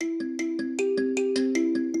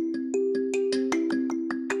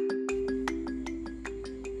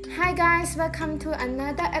Hi guys, welcome to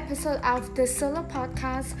another episode of the Solo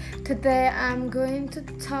Podcast. Today I'm going to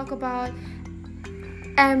talk about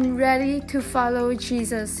I'm ready to follow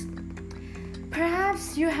Jesus.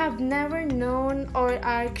 Perhaps you have never known or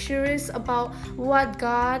are curious about what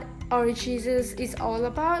God or Jesus is all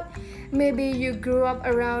about. Maybe you grew up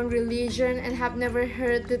around religion and have never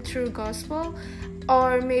heard the true gospel.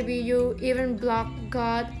 Or maybe you even blocked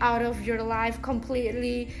God out of your life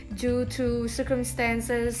completely due to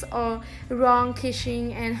circumstances or wrong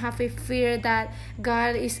teaching and have a fear that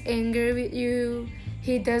God is angry with you,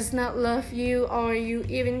 He does not love you, or you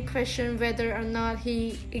even question whether or not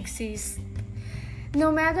He exists.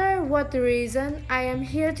 No matter what the reason, I am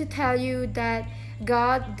here to tell you that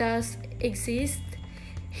God does exist.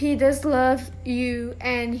 He does love you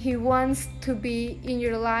and He wants to be in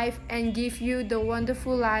your life and give you the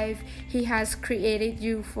wonderful life He has created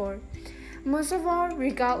you for. Most of all,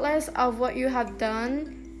 regardless of what you have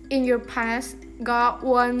done in your past, God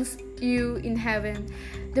wants you in heaven.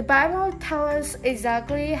 The Bible tells us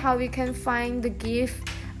exactly how we can find the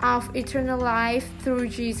gift of eternal life through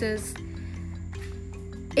Jesus.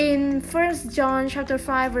 In 1 John chapter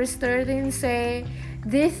 5 verse 13 say,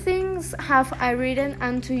 "These things have I written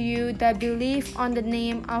unto you that believe on the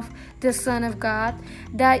name of the Son of God,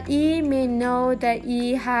 that ye may know that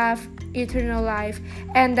ye have eternal life,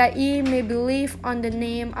 and that ye may believe on the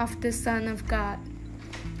name of the Son of God."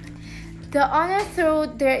 The honest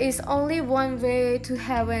truth, there is only one way to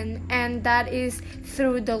heaven, and that is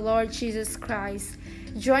through the Lord Jesus Christ.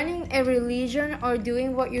 Joining a religion or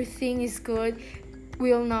doing what you think is good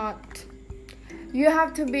will not. You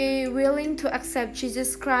have to be willing to accept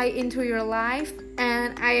Jesus Christ into your life,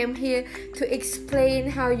 and I am here to explain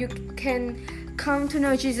how you can come to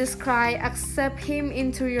know Jesus Christ, accept Him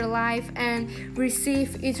into your life, and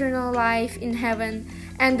receive eternal life in heaven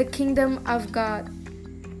and the kingdom of God.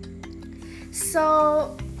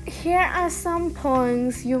 So, here are some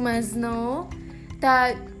points you must know.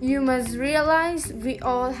 That you must realize we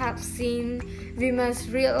all have sinned. We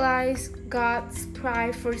must realize God's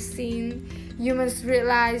price for sin. You must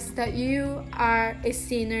realize that you are a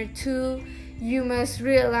sinner too. You must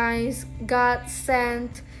realize God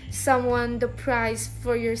sent someone the price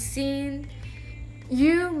for your sin.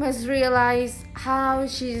 You must realize how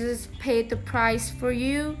Jesus paid the price for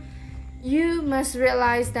you. You must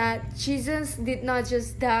realize that Jesus did not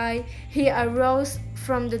just die, He arose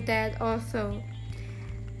from the dead also.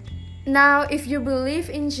 Now, if you believe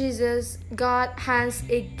in Jesus, God has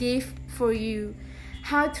a gift for you.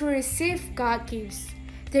 How to receive God's gifts?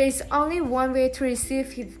 There is only one way to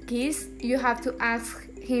receive His gifts. You have to ask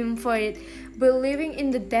Him for it, believing in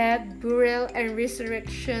the death, burial, and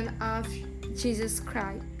resurrection of Jesus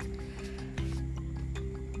Christ.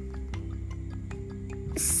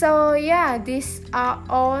 So these are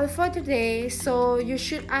all for today. So you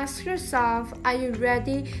should ask yourself, are you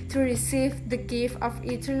ready to receive the gift of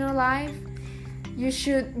eternal life? You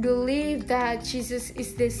should believe that Jesus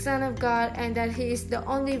is the Son of God and that He is the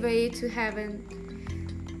only way to heaven.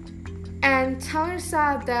 And tell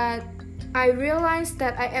yourself that I realize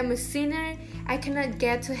that I am a sinner. I cannot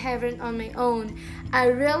get to heaven on my own. I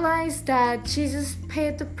realize that Jesus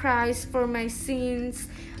paid the price for my sins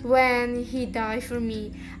when He died for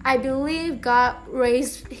me. I believe God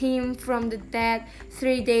raised Him from the dead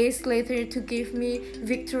 3 days later to give me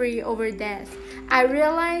victory over death. I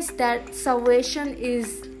realize that salvation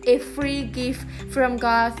is a free gift from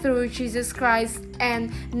God through Jesus Christ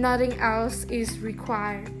and nothing else is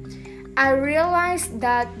required. I realize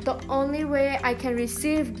that the only way I can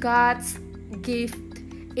receive God's gift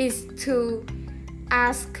is to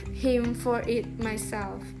ask Him for it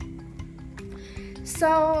myself.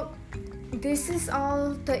 So this is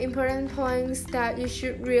all the important points that you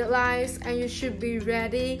should realize, and you should be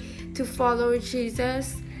ready to follow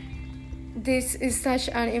Jesus. This is such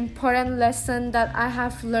an important lesson that I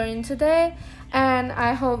have learned today, and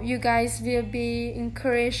I hope you guys will be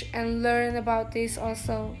encouraged and learn about this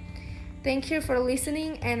also. Thank you for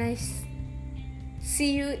listening, and I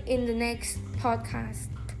see you in the next podcast.